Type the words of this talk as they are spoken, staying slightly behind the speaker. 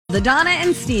The Donna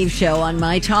and Steve Show on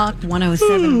My Talk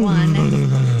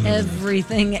 107.1.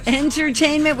 Everything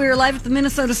entertainment. We were live at the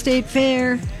Minnesota State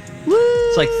Fair. Woo!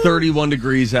 It's like 31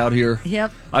 degrees out here.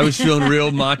 Yep. I was feeling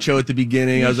real macho at the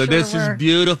beginning. I was like, this is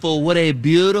beautiful. What a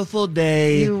beautiful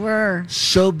day. You were.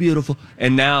 So beautiful.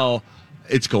 And now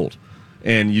it's cold.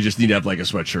 And you just need to have like a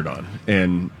sweatshirt on.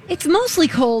 And it's mostly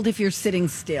cold if you're sitting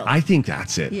still. I think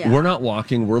that's it. Yeah. We're not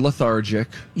walking. We're lethargic.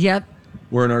 Yep.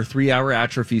 We're in our 3-hour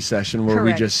atrophy session where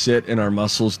we just sit and our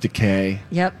muscles decay.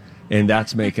 Yep. And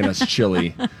that's making us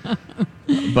chilly.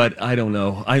 But I don't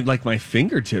know. I like my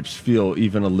fingertips feel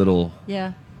even a little.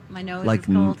 Yeah. My nose like is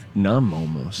cold. numb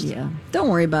almost. Yeah. Don't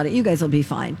worry about it. You guys will be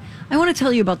fine. I want to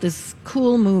tell you about this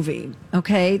cool movie.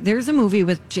 Okay. There's a movie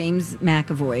with James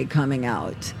McAvoy coming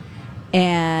out.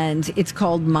 And it's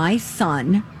called My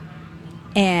Son.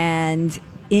 And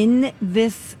in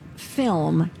this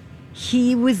film,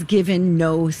 he was given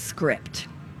no script,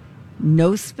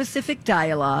 no specific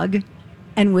dialogue,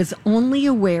 and was only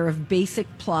aware of basic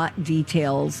plot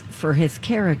details for his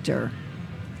character.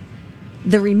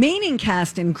 The remaining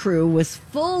cast and crew was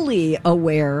fully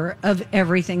aware of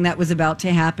everything that was about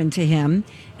to happen to him.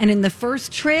 And in the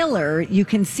first trailer, you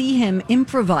can see him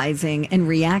improvising and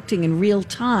reacting in real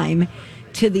time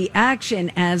to the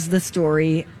action as the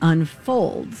story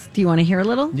unfolds. Do you want to hear a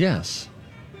little? Yes.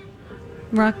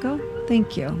 Rocco,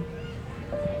 thank you.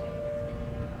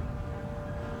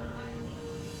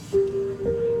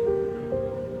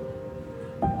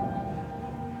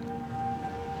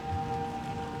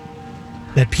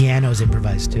 That piano's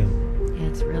improvised too. Yeah,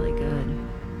 it's really good.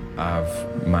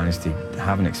 I've managed to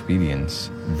have an experience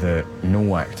that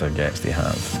no actor gets to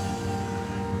have.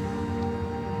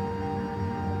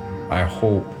 I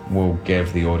hope will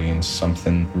give the audience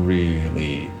something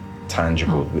really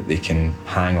tangible that they can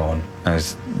hang on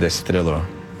as this thriller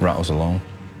rattles along.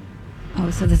 Oh,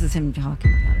 so this is him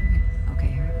talking about it. Okay,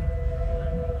 here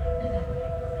we go.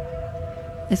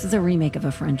 This is a remake of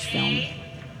a French film.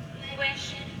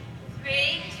 Question 3, 2,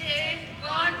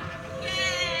 1.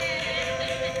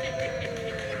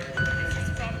 This is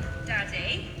from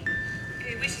Daddy,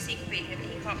 who wishes he could be here, but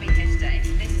he can't be here today.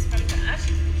 This is from Dad.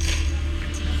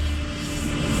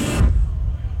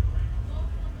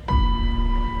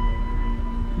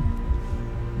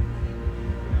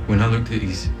 When I looked at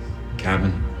his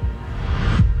cabin,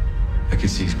 I could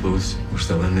see his clothes were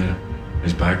still in there.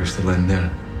 His bag was still in there.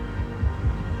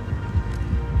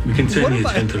 We continue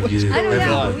to interview I don't know.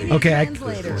 everybody. We need a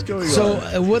translator.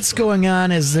 So what's going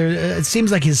on is there? It seems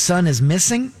like his son is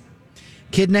missing,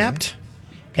 kidnapped,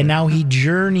 and now he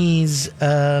journeys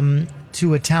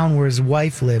to a town where his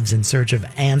wife lives in search of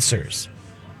answers.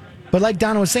 But like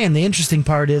Donna was saying, the interesting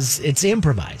part is it's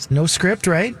improvised, no script,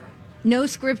 right? No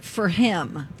script for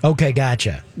him. Okay,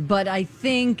 gotcha. But I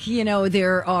think,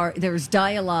 there's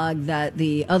dialogue that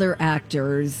the other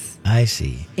actors I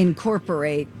see.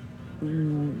 incorporate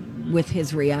with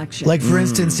his reaction. Like, for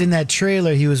instance, in that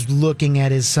trailer, he was looking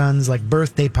at his son's like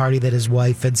birthday party that his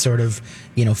wife had sort of,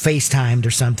 FaceTimed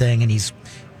or something, and he's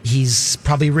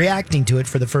probably reacting to it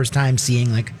for the first time,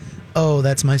 seeing like, oh,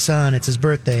 that's my son, it's his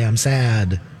birthday, I'm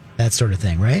sad, that sort of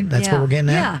thing, right? That's what we're getting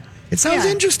at? Yeah. It sounds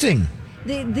interesting.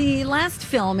 The last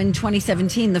film in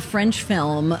 2017, the French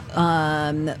film,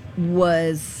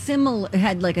 was similar,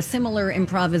 had like a similar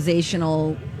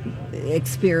improvisational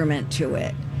experiment to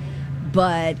it.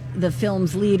 But the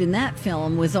film's lead in that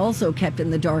film was also kept in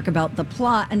the dark about the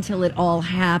plot until it all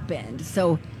happened.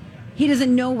 So he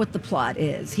doesn't know what the plot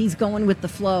is. He's going with the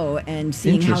flow and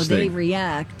seeing how they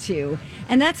react to.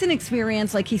 And that's an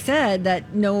experience, like he said,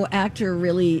 that no actor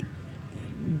really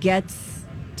gets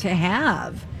to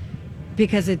have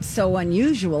because it's so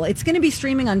unusual. It's going to be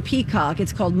streaming on Peacock.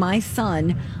 It's called My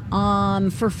Son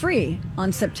for free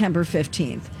on September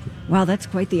 15th. Wow, that's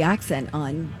quite the accent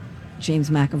on James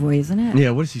McAvoy, isn't it?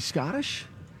 Yeah, what is he, Scottish?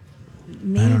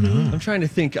 Maybe. I don't know. I'm trying to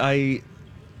think.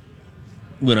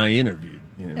 When I interviewed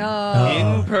in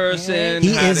person, He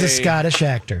is a Scottish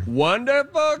actor.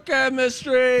 Wonderful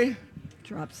chemistry.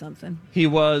 Drop something. He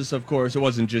was, of course, it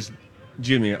wasn't just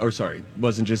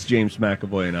wasn't just James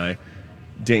McAvoy and I.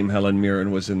 Dame Helen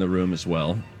Mirren was in the room as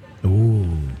well. Ooh.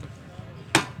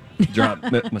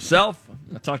 Dropped myself.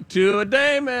 I talked to a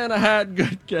dame and I had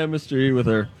good chemistry with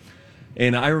her.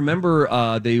 And I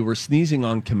remember they were sneezing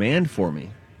on command for me.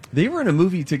 They were in a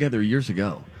movie together years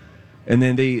ago. And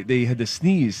then they had to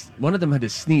sneeze. One of them had to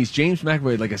sneeze. James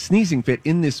McAvoy had like a sneezing fit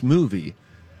in this movie.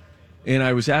 And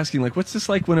I was asking, like, what's this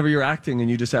like whenever you're acting and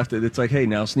you just have to, it's like, hey,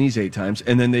 now sneeze 8 times.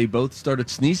 And then they both started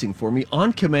sneezing for me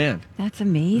on command. That's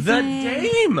amazing. The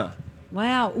dame.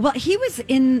 Wow. Well, he was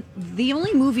in the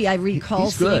only movie I recall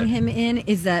He's good. seeing him in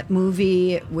is that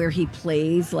movie where he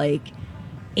plays like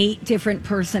 8 different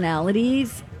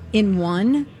personalities in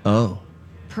one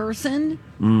person.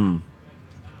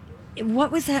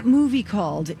 What was that movie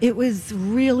called? It was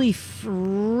really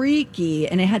freaky,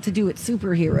 and it had to do with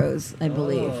superheroes, I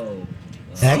believe.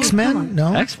 X-Men?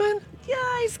 No. X-Men?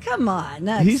 Guys, come on.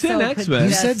 That's He's in so X-Men.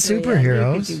 You said pedestrian.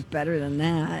 superheroes. You could do better than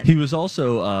that. He was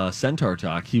also Centaur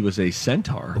Talk. He was a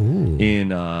centaur in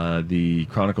the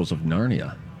Chronicles of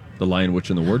Narnia, The Lion, Witch,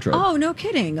 and the Wardrobe. Oh, no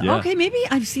kidding. Yeah. Okay, maybe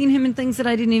I've seen him in things that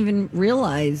I didn't even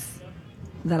realize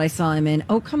that I saw him in.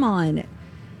 Oh, come on.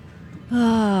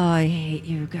 Oh, I hate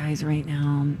you guys right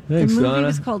now. Thanks, the movie Donna.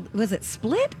 was called, was it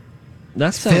Split?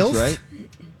 That sounds Filth? right.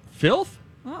 Filth?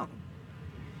 Oh.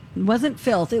 It wasn't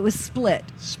Filth, it was Split.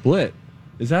 Split.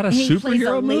 Is that a He plays a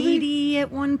superhero movie? lady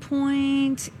at one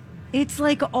point. It's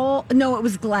like all, no, it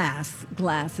was Glass.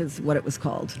 Glass is what it was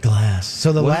called. Glass.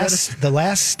 So the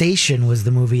last station was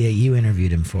the movie that you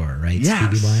interviewed him for, right?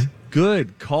 Stevie Blind?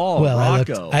 Good call, Well,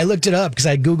 Rocco. I looked it up because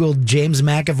I Googled James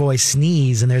McAvoy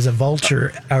sneeze, and there's a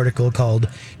Vulture article called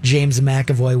James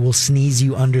McAvoy will sneeze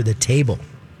you under the table.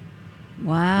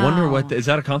 Wow. Wonder what, is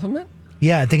that a compliment?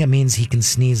 Yeah, I think it means he can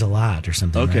sneeze a lot or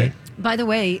something, Okay. right? By the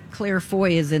way, Claire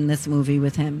Foy is in this movie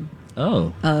with him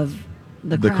Oh. of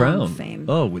the Crown fame.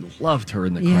 Oh, we loved her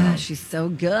in The Yeah, Crown. she's so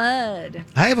good.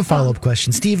 I have a follow-up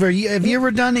question. Steve, have you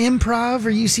ever done improv, or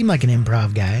you seem like an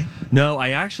improv guy? No, I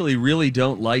actually really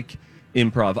don't like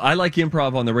improv. I like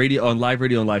improv on the radio, on live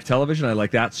radio and live television. I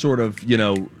like that sort of,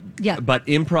 Yeah. But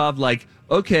improv, like,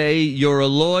 okay, you're a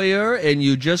lawyer and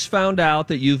you just found out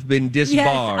that you've been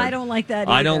disbarred. I don't like that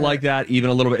I don't either. like that even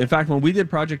a little bit. In fact, when we did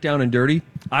Project Down and Dirty,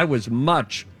 I was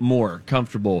much more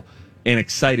comfortable and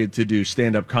excited to do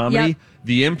stand-up comedy. Yep.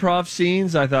 The improv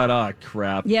scenes, I thought, oh,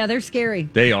 crap. Yeah, they're scary.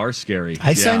 They are scary.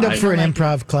 I signed up for an like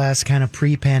improv class kind of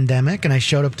pre-pandemic, and I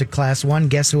showed up to class 1.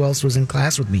 Guess who else was in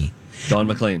class with me? Don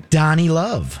McLean. Donnie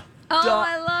Love. Oh,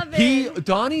 I love it.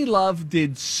 Donnie Love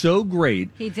did so great.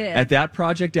 He did. At that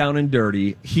Project Down and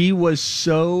Dirty. He was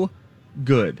so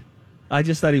good. I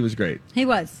just thought he was great. He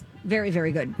was very,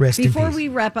 very good. Rest in Before peace. we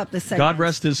wrap up the segment, God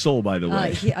rest his soul, by the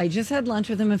way. I just had lunch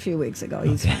with him a few weeks ago.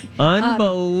 He's fine.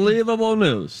 Unbelievable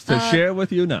news to share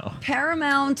with you now.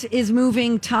 Paramount is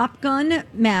moving Top Gun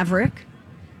Maverick,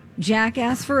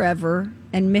 Jackass Forever,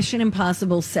 and Mission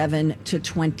Impossible 7 to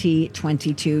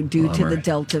 2022 due to the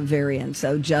Delta variant.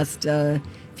 So just if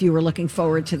you were looking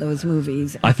forward to those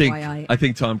movies, I think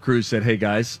FYI. Tom Cruise said, "Hey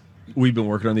guys, we've been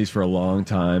working on these for a long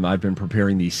time. I've been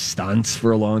preparing these stunts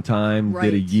for a long time. Right.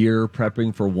 Did a year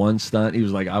prepping for one stunt." He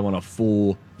was like, "I want a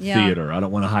full theater. I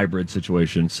don't want a hybrid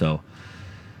situation." So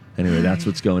anyway, that's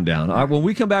what's going down. All right, when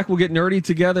we come back, we'll get nerdy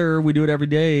together. We do it every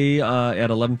day at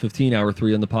 11:15, hour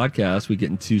 3 on the podcast. We get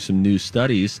into some new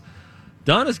studies.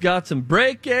 Donna's got some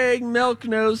breaking milk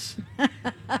news.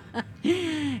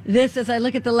 This, as I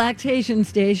look at the lactation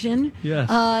station. Yes.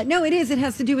 No, it is. It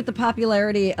has to do with the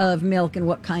popularity of milk and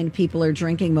what kind people are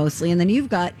drinking mostly. And then you've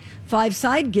got 5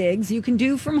 side gigs you can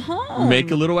do from home.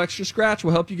 Make a little extra scratch.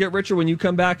 We'll help you get richer when you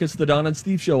come back. It's the Don and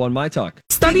Steve Show on My Talk.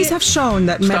 Studies have shown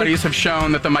that the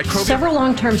microbial... Several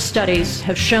long-term studies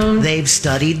have shown They've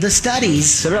studied the studies.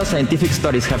 Several scientific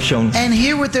studies have shown. And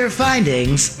here with their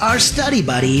findings are study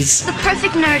buddies, The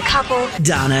perfect nerd couple.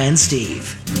 Donna and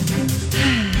Steve.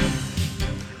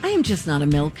 I am just not a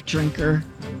milk drinker.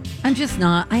 I'm just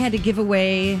not. I had to give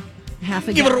away half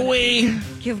a Give it gallon. away.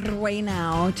 Give it away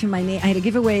now to my I had to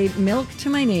give away milk to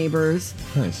my neighbors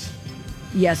Nice.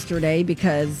 yesterday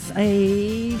because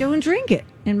I don't drink it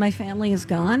and my family is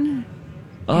gone.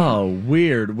 Oh,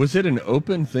 weird. Was it an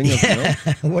open thing of milk?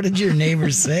 What did your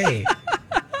neighbors say?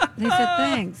 They said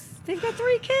thanks. They've got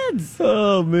 3 kids.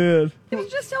 Oh, man. It was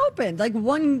just opened, like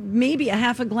one, maybe a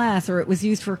half a glass, or it was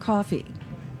used for coffee.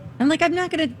 I'm like, I'm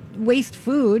not going to waste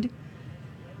food.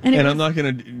 And I'm not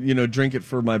going to, drink it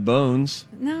for my bones.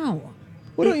 No.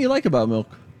 What don't you like about milk?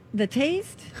 The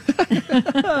taste?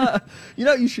 You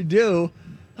know what you should do?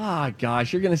 Ah,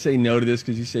 gosh, you're going to say no to this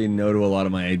because you say no to a lot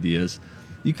of my ideas.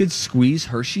 You could squeeze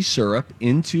Hershey syrup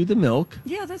into the milk,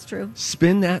 Yeah, that's true.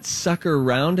 spin that sucker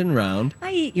round and round.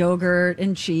 I eat yogurt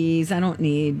and cheese. I don't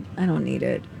need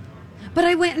it. But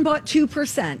I went and bought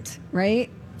 2%,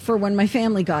 right? For when my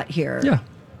family got here. Yeah.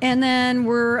 And then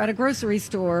we're at a grocery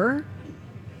store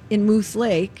in Moose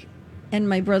Lake, and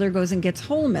my brother goes and gets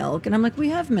whole milk, and I'm like, we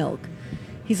have milk.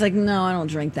 He's like, no, I don't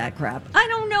drink that crap. I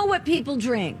don't know what people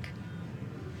drink.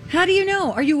 How do you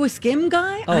know? Are you a skim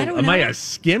guy? Oh, I don't am know. I a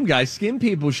skim guy? Skim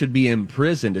people should be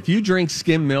imprisoned. If you drink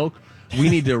skim milk, we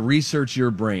need to research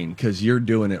your brain because you're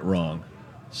doing it wrong.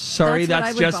 Sorry, That's what I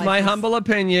that's would just buy my for- humble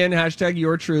opinion. Hashtag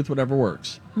your truth, whatever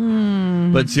works.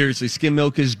 But seriously, skim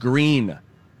milk is green.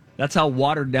 That's how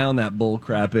watered down that bull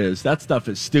crap is. That stuff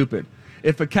is stupid.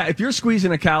 If you're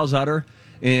squeezing a cow's udder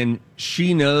and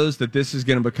she knows that this is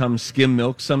going to become skim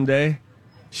milk someday,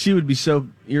 she would be so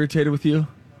irritated with you.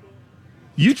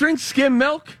 You drink skim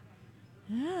milk?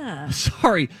 Yeah.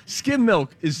 Sorry, skim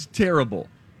milk is terrible.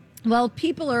 Well,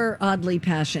 people are oddly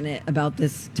passionate about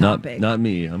this topic. Not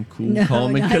me. I'm cool, No,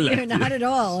 calm, and not, collected. not at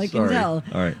all. I Sorry. can tell.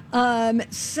 All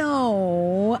right.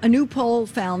 So, a new poll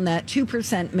found that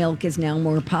 2% milk is now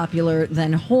more popular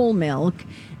than whole milk,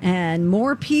 and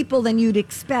more people than you'd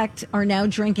expect are now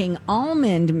drinking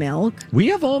almond milk. We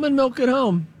have almond milk at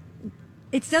home.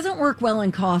 It doesn't work well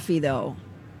in coffee, though.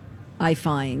 I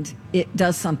find it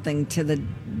does something to the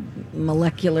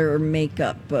molecular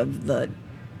makeup of the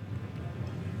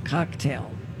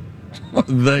cocktail.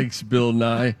 Thanks, Bill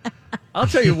Nye. I'll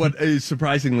tell you what is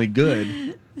surprisingly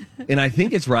good, and I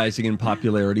think it's rising in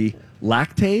popularity,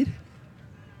 Lactaid.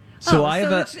 So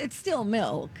it's still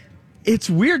milk. It's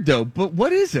weird, though, but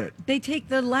what is it? They take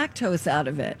the lactose out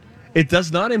of it. It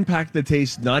does not impact the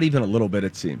taste, not even a little bit,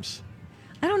 it seems.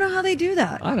 I don't know how they do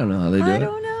that. I don't know how they do it. I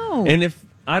don't know. And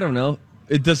I don't know,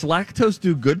 does lactose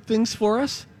do good things for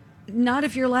us? Not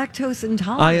if you're lactose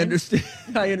intolerant.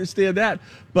 I understand that,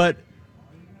 but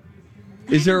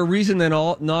is there a reason that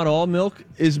not all milk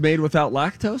is made without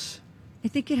lactose? I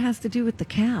think it has to do with the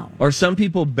cow. Or some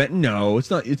people bet no, it's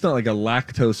not like a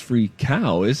lactose-free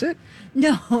cow, is it?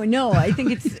 No. I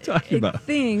think it's. talking about? I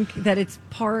think that it's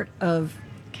part of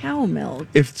cow milk.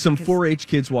 If some 4-H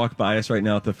kids walk by us right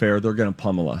now at the fair, they're going to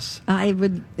pummel us. I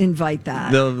would invite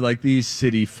that. They'll like these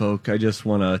city folk. I just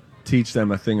want to teach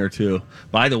them a thing or two.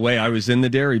 By the way, I was in the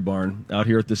dairy barn out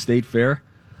here at the state fair.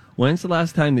 When's the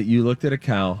last time that you looked at a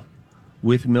cow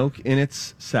with milk in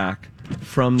its sack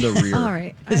from the rear? All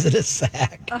right. Is it a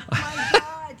sack? Oh my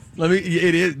God.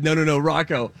 It is. No,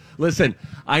 Rocco. Listen,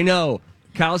 I know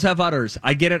cows have udders.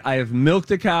 I get it. I have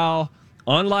milked a cow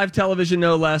on live television,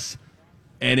 no less,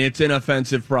 and it's an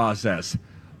offensive process.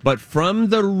 But from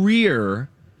the rear,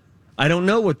 I don't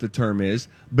know what the term is,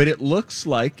 but it looks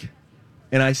like,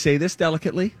 and I say this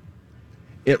delicately,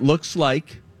 it looks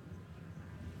like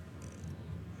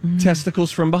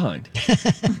testicles from behind.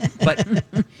 But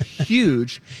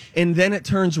huge. And then it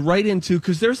turns right into,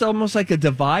 because there's almost like a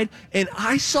divide, and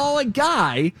I saw a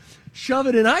guy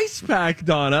shoving an ice pack,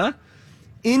 Donna,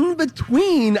 in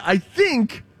between, I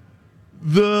think,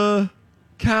 the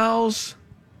cow's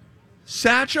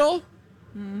satchel.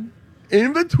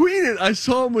 In between it, I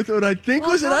saw him with what I think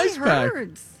was an ice pack.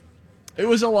 It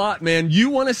was a lot, man. You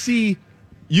want to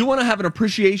have an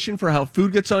appreciation for how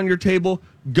food gets on your table?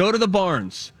 Go to the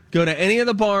barns. Go to any of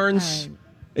the barns,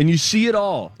 and you see it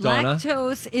all, Donna.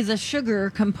 Lactose is a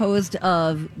sugar composed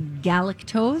of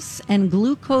galactose and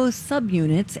glucose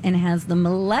subunits and has the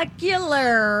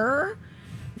molecular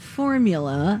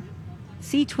formula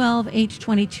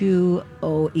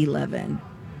C12H22O11.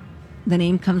 The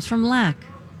name comes from lac,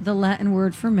 the Latin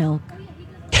word for milk.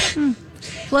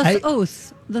 Plus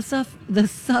os, the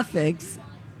suffix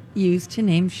used to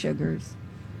name sugars.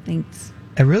 Thanks.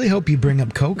 I really hope you bring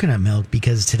up coconut milk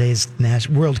because today's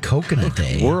World Coconut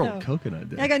Day. World Coconut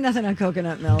Day. I got nothing on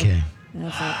coconut milk. Okay.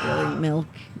 That's not really milk,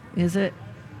 is it?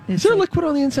 Is there liquid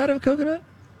on the inside of a coconut?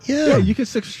 Yeah. You can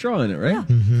stick a straw in it, right?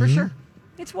 Yeah, for sure.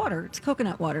 It's water. It's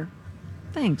coconut water.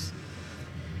 Thanks.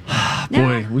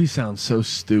 Boy, we sound so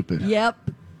stupid. Yep.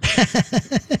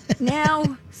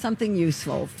 Now, something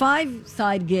useful. 5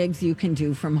 side gigs you can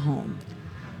do from home.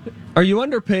 Are you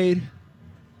underpaid?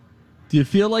 Do you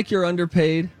feel like you're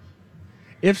underpaid?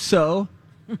 If so,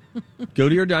 go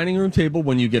to your dining room table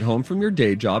when you get home from your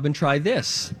day job and try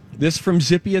this. This from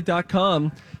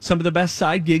Zippia.com. Some of the best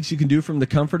side gigs you can do from the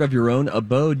comfort of your own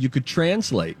abode. You could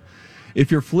translate.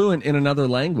 If you're fluent in another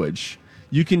language,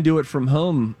 you can do it from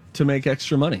home to make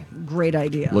extra money. Great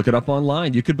idea. Look it up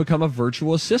online. You could become a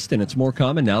virtual assistant. It's more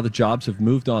common now that jobs have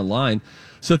moved online.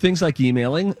 So things like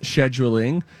emailing,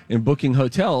 scheduling, and booking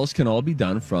hotels can all be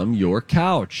done from your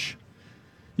couch.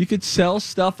 You could sell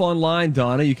stuff online,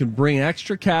 Donna. You can bring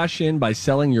extra cash in by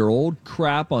selling your old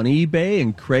crap on eBay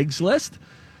and Craigslist.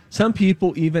 Some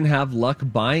people even have luck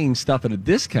buying stuff at a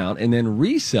discount and then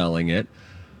reselling it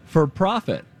for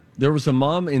profit. There was a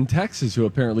mom in Texas who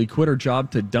apparently quit her job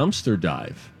to dumpster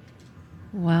dive.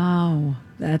 Wow,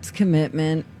 that's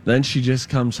commitment. Then she just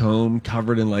comes home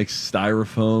covered in like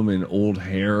styrofoam and old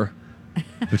hair.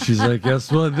 But she's like,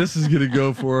 guess what? This is going to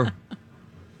go for her.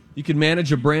 You can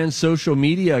manage a brand's social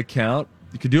media account.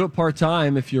 You can do it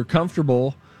part-time if you're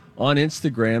comfortable on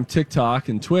Instagram, TikTok,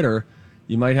 and Twitter.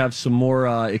 you might have some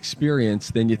more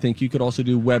experience than you think. You could also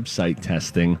do website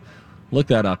testing. Look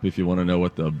that up if you want to know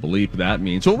what the bleep that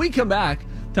means. When we come back,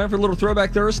 time for a little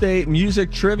Throwback Thursday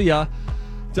music trivia.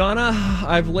 Donna,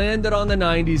 I've landed on the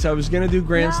 90s. I was going to do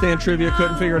grandstand trivia,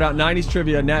 couldn't figure it out. 90s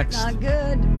trivia next. Not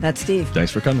good. That's Steve.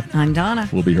 Thanks for coming. I'm Donna.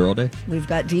 We'll be here all day. We've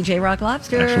got DJ Rock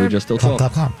Lobster. Actually, just till 12.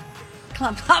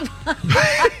 Clomp, clomp, Clomp,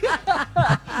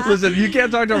 clomp. Listen, you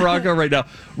can't talk to Rocco right now.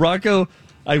 Rocco,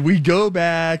 we go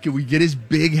back and we get his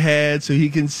big head so he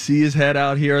can see his head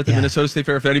out here at the Minnesota State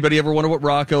Fair. If anybody ever wondered what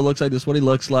Rocco looks like, this is what he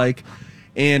looks like.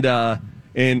 And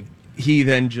he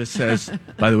then just says,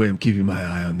 by the way, I'm keeping my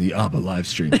eye on the ABBA live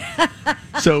stream.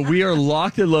 So we are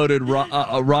locked and loaded.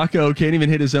 Rocco can't even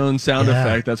hit his own sound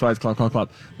effect. That's why it's clop, clop,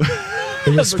 clop.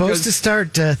 It was supposed to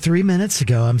start 3 minutes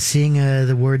ago. I'm seeing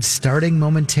the word starting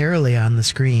momentarily on the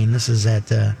screen. This is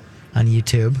at on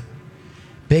YouTube.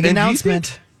 Big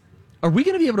announcement. Are we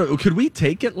going to be able to? Could we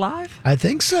take it live? I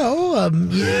think so.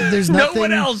 There's nothing. No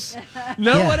one else.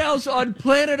 No one else on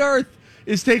planet Earth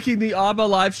is taking the ABBA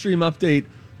live stream update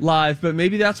live, but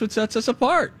maybe that's what sets us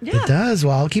apart. Yeah. It does.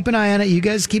 Well, I'll keep an eye on it. You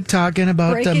guys keep talking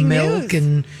about the milk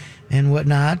and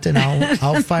whatnot, and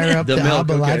I'll fire up the milk,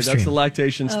 ABBA live stream. That's the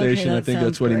lactation station. I think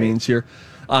that's what he means here.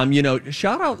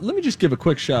 Shout out. Let me just give a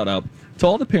quick shout out to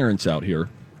all the parents out here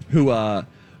who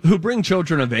bring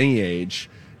children of any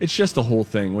age. It's just the whole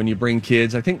thing when you bring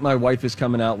kids. I think my wife is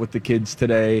coming out with the kids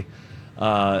today.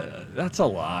 That's a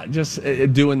lot. Just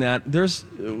doing that.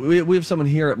 We have someone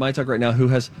here at My Talk right now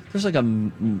there's like a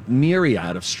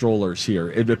myriad of strollers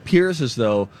here. It appears as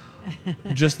though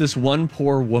just this one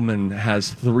poor woman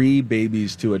has 3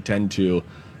 babies to attend to.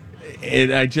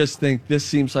 And I just think this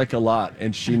seems like a lot,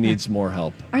 and she needs more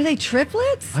help. Are they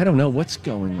triplets? I don't know what's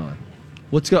going on.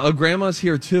 Grandma's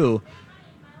here too.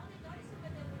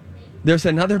 There's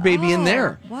another baby in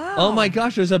there. Wow. Oh my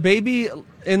gosh, there's a baby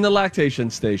in the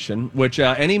lactation station, which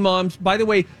any moms, by the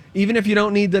way, even if you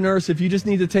don't need the nurse, if you just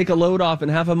need to take a load off and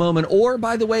have a moment, or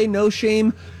by the way, no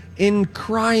shame in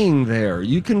crying there.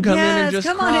 You can come in and just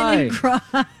cry. On in and cry.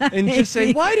 And just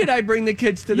say, why did I bring the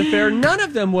kids to the fair? None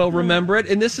of them will remember it,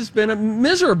 and this has been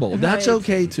miserable. Right. That's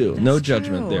okay too. No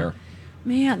judgment there.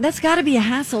 Man, that's got to be a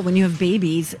hassle when you have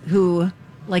babies who,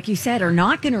 like you said, are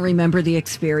not going to remember the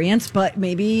experience, but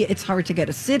maybe it's hard to get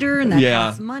a sitter and that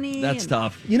costs money. That's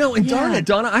tough. And darn it,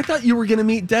 Donna, I thought you were going to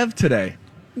meet Dev today.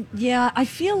 Yeah, I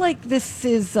feel like this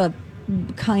is a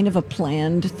kind of a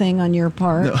planned thing on your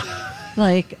part. No.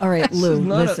 Like, all right, Lou,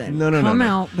 listen, come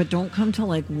out, but don't come till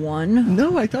like 1.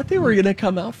 No, I thought they were going to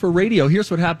come out for radio. Here's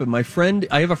what happened.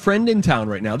 I have a friend in town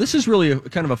right now. This is really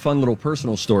kind of a fun little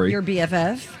personal story. Your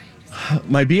BFF?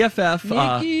 My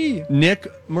BFF,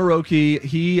 Nick Maroki,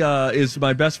 he is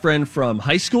my best friend from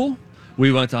high school.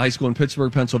 We went to high school in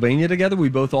Pittsburgh, Pennsylvania together. We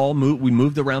both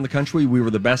moved around the country. We were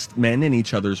the best men in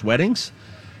each other's weddings.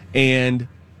 And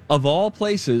of all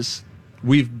places,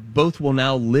 we both will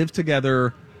now live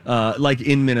together like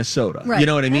in Minnesota. Right. You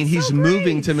know what I mean? He's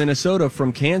moving to Minnesota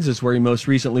from Kansas, where he most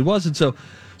recently was. And so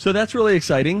that's really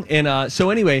exciting. And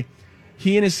so anyway,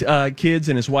 he and his kids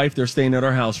and his wife, they're staying at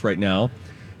our house right now.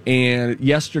 And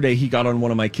yesterday he got on one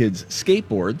of my kids'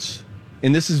 skateboards,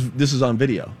 and this is on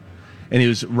video. And he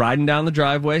was riding down the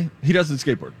driveway. He doesn't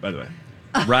skateboard, by the way.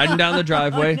 Riding down the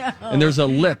driveway, and there's a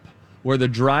lip where the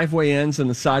driveway ends and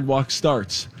the sidewalk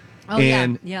starts. Oh,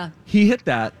 and yeah. He hit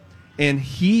that, and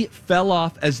he fell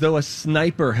off as though a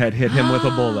sniper had hit him with a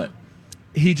bullet.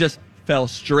 He just fell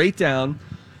straight down.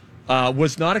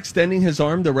 Was not extending his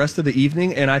arm the rest of the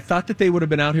evening, and I thought that they would have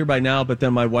been out here by now, but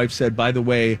then my wife said, by the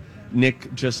way,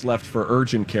 Nick just left for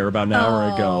urgent care about an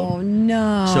hour ago. Oh,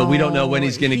 no. So we don't know when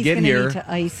he's going to get here. He's going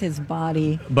to need to ice his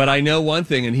body. But I know one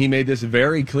thing, and he made this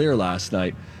very clear last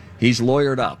night. He's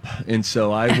lawyered up. And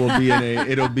so I will be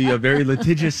it'll be a very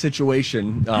litigious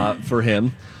situation for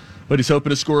him. But he's hoping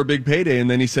to score a big payday. And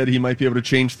then he said he might be able to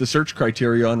change the search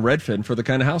criteria on Redfin for the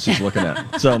kind of house he's looking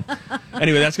at. So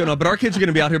anyway, that's going on. But our kids are going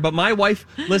to be out here. But my wife,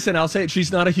 listen, I'll say it,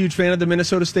 she's not a huge fan of the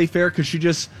Minnesota State Fair because she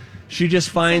just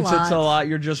finds it's a lot.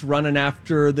 You're just running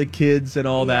after the kids and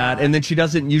all that. And then she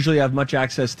doesn't usually have much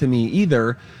access to me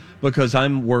either because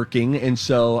I'm working. And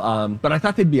so, but I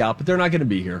thought they'd be out, but they're not going to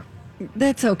be here.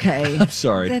 That's okay. I'm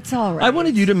sorry. That's all right. I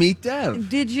wanted you to meet Dev.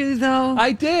 Did you, though?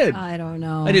 I did. I don't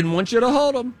know. I didn't want you to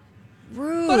hold him.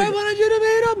 Rude. But I wanted you to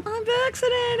meet him. I'm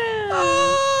vaccinated.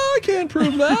 Oh, I can't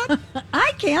prove that.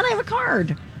 I can. I have a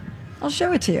card. I'll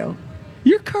show it to you.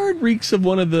 Your card reeks of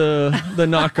one of the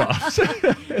knockoffs.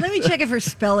 Let me check it for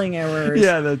spelling errors.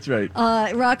 Yeah, that's right.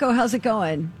 Rocco, how's it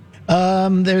going?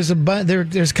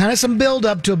 There's kind of some build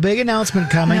up to a big announcement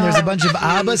coming. There's a bunch of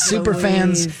ABBA super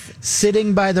fans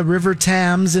sitting by the River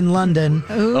Thames in London.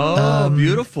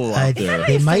 Beautiful out there.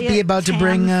 They might be it about to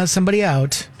bring somebody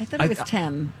out. I thought it was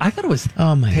Thames. I thought it was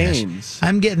Oh my Thames. gosh!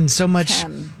 I'm getting so much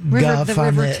Thames. guff The on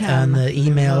River the Thames.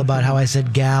 email about how I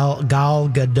said Gal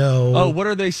Gadot. Oh, what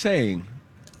are they saying?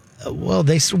 Well,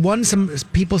 some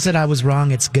people said I was wrong.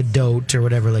 It's Gadot or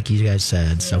whatever, like you guys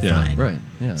said. So fine, Right.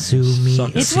 Yeah. Sue me. Suck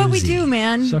it. It's what we Susie. do,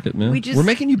 man. Suck it, man. We're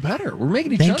making you better. We're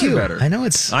making each Thank other you. better. I know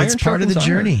it's Iron part of the sharpens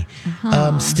journey.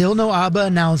 Uh-huh. Still no ABBA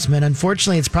announcement.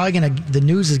 Unfortunately, it's probably the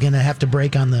news is gonna have to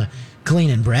break on the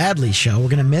Colleen and Bradley show. We're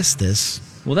gonna miss this.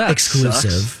 Well, that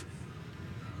exclusive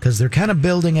because they're kind of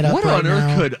building it up. What right on earth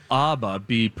now. could ABBA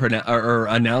be or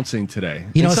announcing today?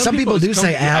 You know, And some people it's do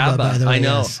say going to be ABBA, by the way, I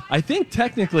know. yes. I think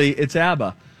technically it's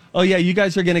ABBA. Oh, yeah, you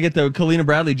guys are going to get the Colleen and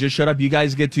Bradley just shut up. You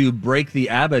guys get to break the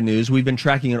ABBA news. We've been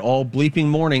tracking it all bleeping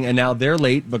morning, and now they're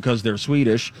late because they're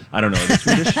Swedish. I don't know. Are they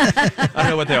Swedish? I don't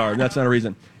know what they are. That's not a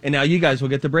reason. And now you guys will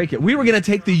get to break it. We were going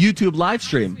to take the YouTube live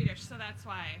stream. Swedish, so that's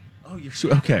why. Oh, you're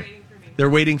okay. They're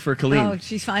waiting for Colleen. Oh,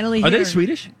 she's finally Are here. they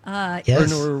Swedish?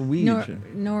 Yes. Or Norwegian?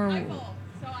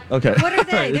 Okay. What are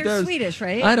they? They're Those- Swedish,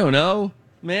 right? I don't know,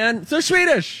 man. They're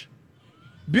Swedish.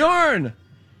 Bjorn.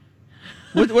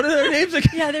 What are their names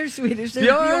again? Yeah, they're Swedish. They're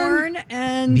Bjorn? Bjorn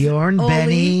and Bjorn, Oli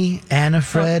Benny,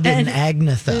 Anna-Fred, and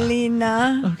Agnetha.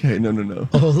 Lena. Okay, no.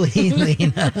 Oli,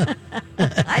 Lena.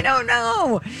 I don't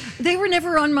know. They were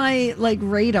never on my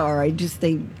radar. I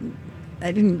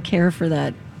didn't care for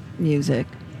that music.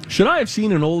 Should I have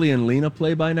seen an Oli and Lena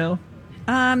play by now?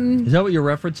 Is that what you're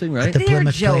referencing, right? The They're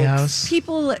Plymouth jokes.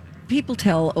 Playhouse. People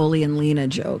tell Oli and Lena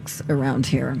jokes around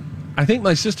here. I think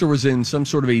my sister was in some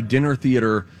sort of a dinner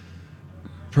theater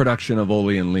production of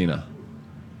Oli and Lena.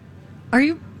 Are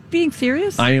you being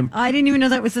serious? I am. I didn't even know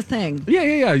that was a thing.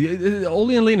 Yeah.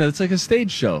 Oli and Lena, it's like a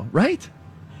stage show, right?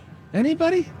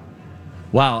 Anybody?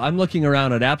 Wow, I'm looking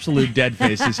around at absolute dead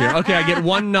faces here. Okay, I get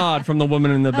one nod from the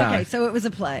woman in the back. Okay, so it was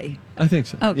a play. I think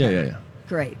so. Okay. Yeah.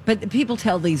 Great. But people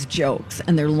tell these jokes,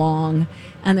 and they're long,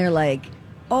 and they're like,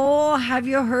 oh, have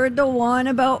you heard the one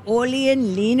about Oli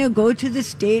and Lena go to the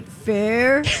state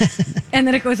fair? And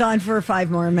then it goes on for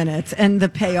 5 more minutes, and the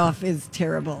payoff is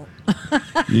terrible.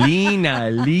 Lena,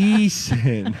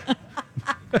 listen.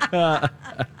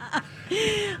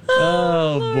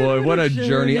 Oh, boy, what a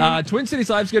journey. Twin Cities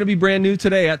Live is going to be brand new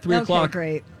today at 3 o'clock.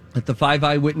 Great. At the 5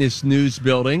 Eyewitness News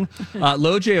Building.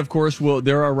 Loj, of course,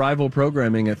 they're our rival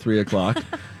programming at 3 o'clock.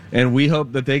 And we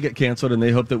hope that they get canceled, and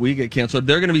they hope that we get canceled.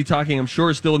 They're going to be talking, I'm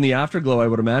sure, still in the afterglow, I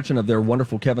would imagine, of their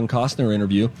wonderful Kevin Costner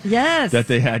interview. Yes. That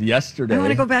they had yesterday. I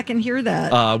want to go back and hear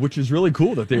that. Which is really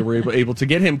cool that they were able to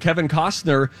get him. Kevin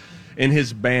Costner and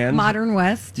his band. Modern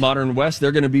West.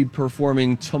 They're going to be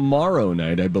performing tomorrow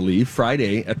night, I believe,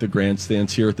 Friday at the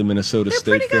grandstands here at the Minnesota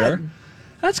State Fair. Good.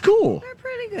 That's cool. They're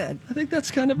pretty good. I think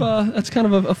that's kind of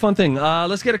a fun thing.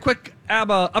 Let's get a quick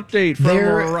ABBA update from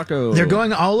Morocco. They're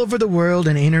going all over the world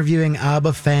and interviewing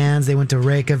ABBA fans. They went to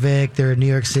Reykjavik. They're in New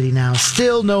York City now.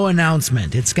 Still no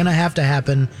announcement. It's going to have to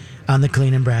happen on the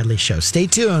Colleen and Bradley show. Stay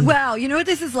tuned. Wow, you know what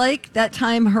this is like? That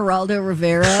time Geraldo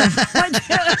Rivera went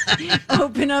to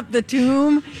open up the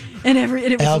tomb, and it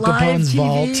was Al live Capone's TV,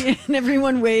 vault. and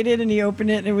everyone waited, and he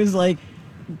opened it, and it was like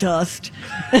dust.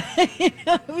 It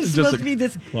was supposed to be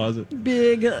this closet.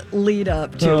 big lead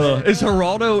up to it. Is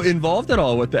Geraldo involved at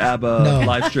all with the ABBA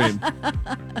live stream?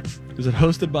 Is it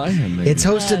hosted by him? Maybe? It's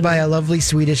hosted by a lovely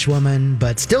Swedish woman,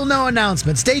 but still no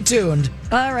announcement. Stay tuned.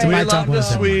 All right. to We My love Talk the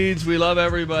 107. Swedes. We love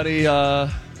everybody.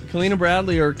 Colleen and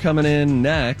Bradley are coming in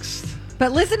next.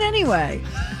 But listen anyway.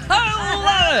 I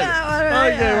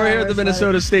love it. Okay, we're here at the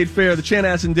Minnesota State Fair, the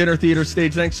Chanhassen Dinner Theater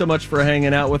stage. Thanks so much for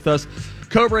hanging out with us.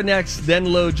 Cobra next, then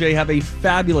Loj. Have a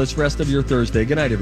fabulous rest of your Thursday. Good night, everybody.